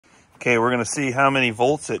Okay, we're gonna see how many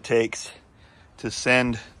volts it takes to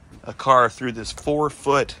send a car through this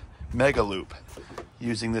 4-foot mega loop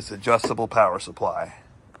using this adjustable power supply.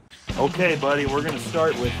 Okay, buddy, we're gonna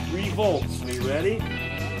start with 3 volts. Are you ready?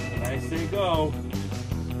 When I say go.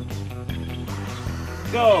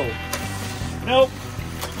 Go. Nope,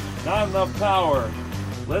 not enough power.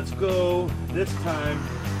 Let's go this time.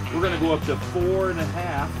 We're gonna go up to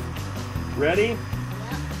 4.5. Ready? Yep.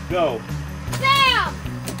 Go. Bam!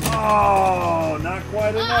 Oh, not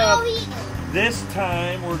quite enough. This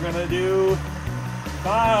time we're gonna do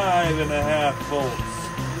 5.5 volts.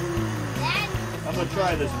 I'm gonna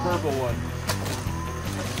try this purple one.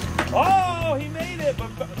 Oh, he made it, but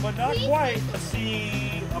not quite. Let's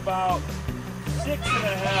see, about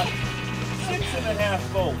 6.5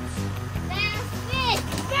 volts.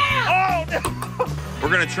 Oh no!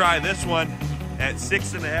 We're gonna try this one at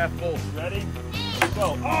 6.5 volts. Ready?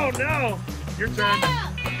 Go. Oh no! Your turn.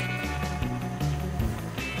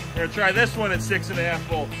 We're gonna try this one at 6.5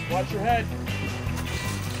 volts. Watch your head.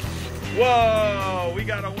 Whoa! We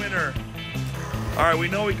got a winner. All right, we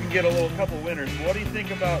know we can get a couple winners. What do you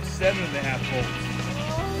think about 7.5 volts?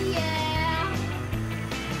 Oh yeah.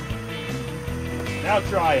 Now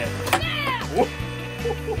try it. Yeah.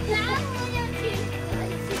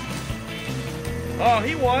 Oh,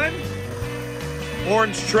 he won.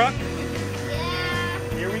 Orange truck. Yeah.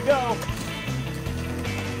 Here we go.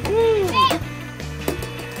 Woo. Hey.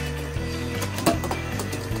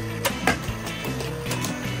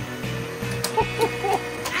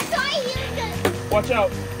 Watch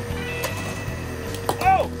out.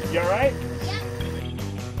 Oh, you all right? Yep.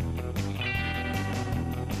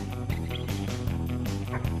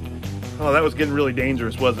 Oh, that was getting really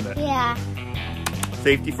dangerous, wasn't it? Yeah.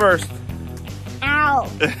 Safety first. Ow.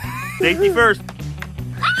 Safety first.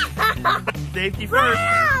 Safety first.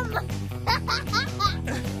 Mom!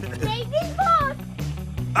 Safety first.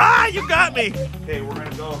 Ah, you got me. Okay, we're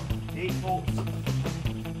gonna go 8 volts.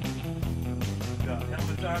 Got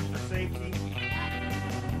helmets on for safety.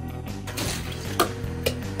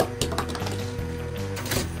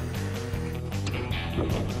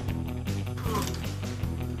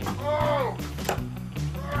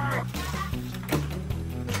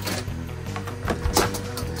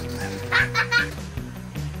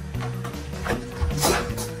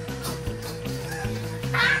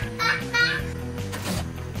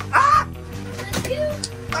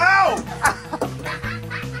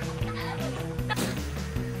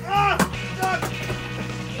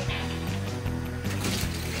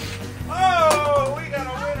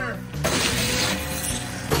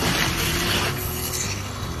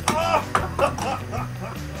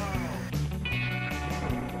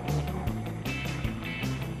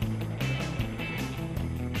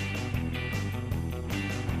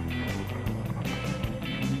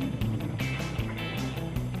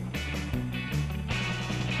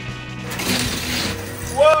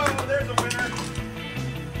 Whoa, there's a winner.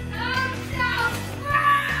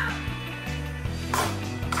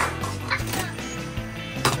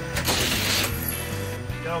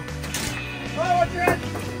 Go. Oh, what's your head?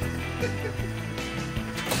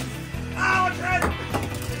 Oh, what's your head?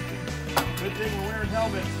 Good thing we're wearing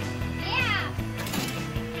helmets. Yeah.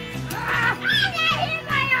 I got hit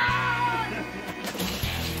my arm.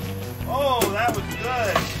 Oh, that was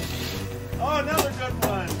good. Oh, another good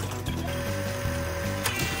one.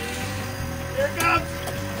 Here it comes.